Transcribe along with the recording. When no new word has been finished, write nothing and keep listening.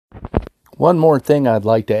One more thing I'd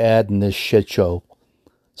like to add in this shit show.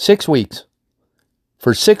 6 weeks.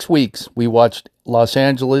 For 6 weeks, we watched Los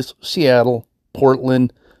Angeles, Seattle,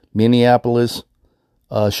 Portland, Minneapolis,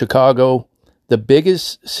 Chicago. The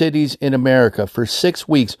biggest cities in America for 6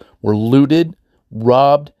 weeks were looted,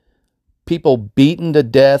 robbed, people beaten to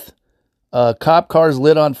death, cop cars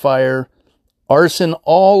lit on fire, arson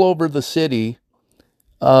all over the city.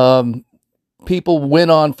 People went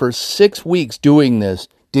on for 6 weeks doing this,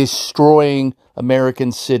 destroying American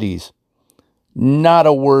cities. Not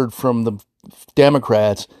a word from the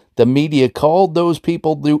Democrats. The media called those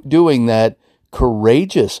people doing that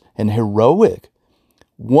courageous and heroic.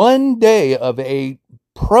 One day of a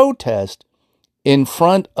protest in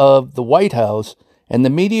front of the White House, and the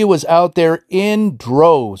media was out there in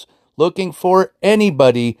droves looking for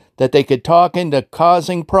anybody that they could talk into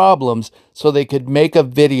causing problems so they could make a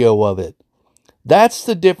video of it. That's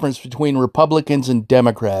the difference between Republicans and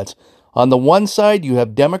Democrats. On the one side, you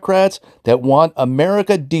have Democrats that want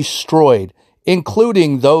America destroyed,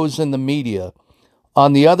 including those in the media.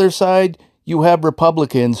 On the other side, you have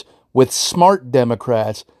Republicans with smart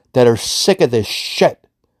Democrats that are sick of this shit.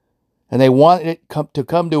 And they want it to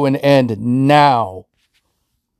come to an end now.